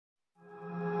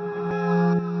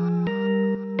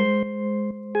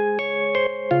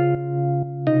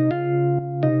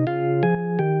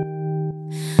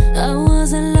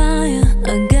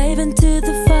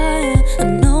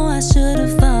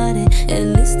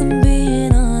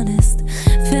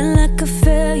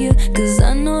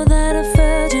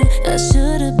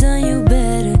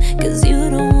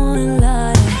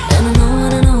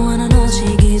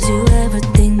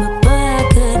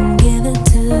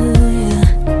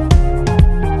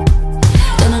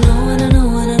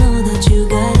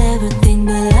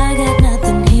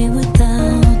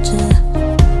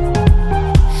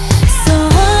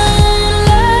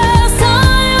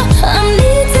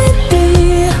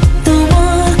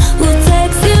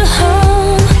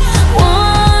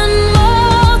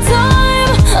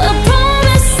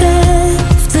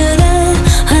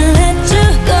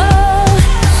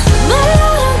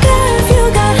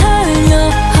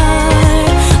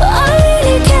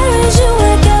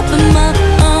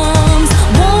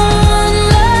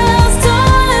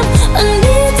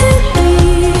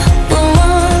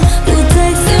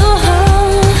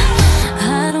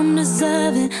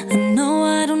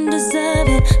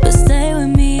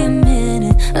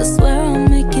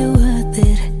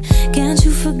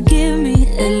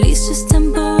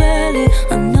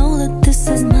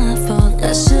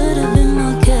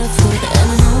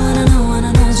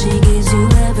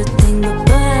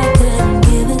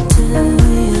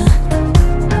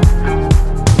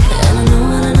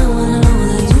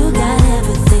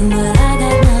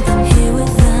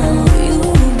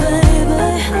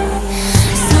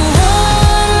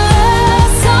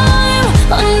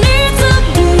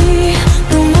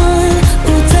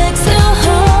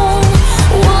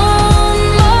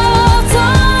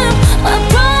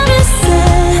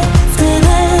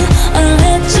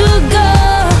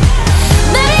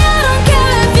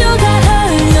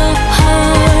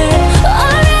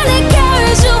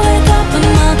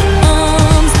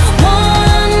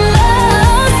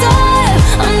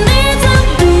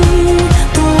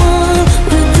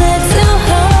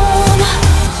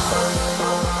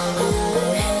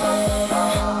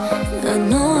I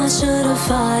know I should've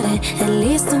fought it, at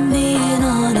least I'm being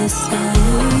honest.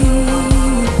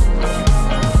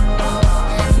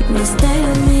 Just stay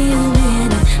with me a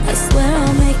minute, I swear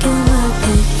I'll make it work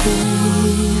with you.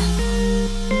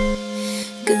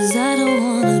 'Cause I don't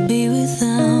wanna be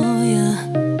without you.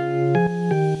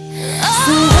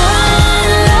 So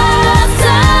one last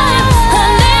time, I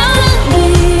need to be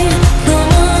the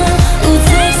one who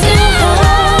takes you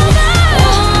home.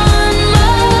 One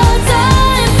more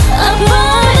time, I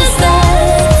promise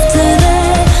that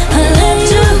today I'll let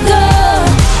you go.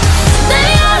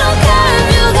 Baby, I don't care if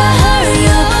you got hurt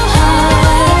your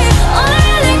heart. All I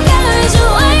really care is you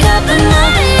wake up in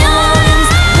my arms.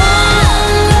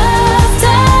 One last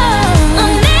time, I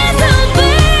need to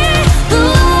be the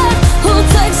one who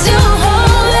takes you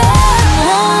home.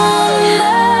 One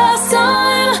last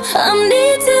time, I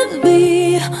need to be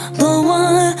the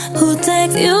one who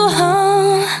takes you home.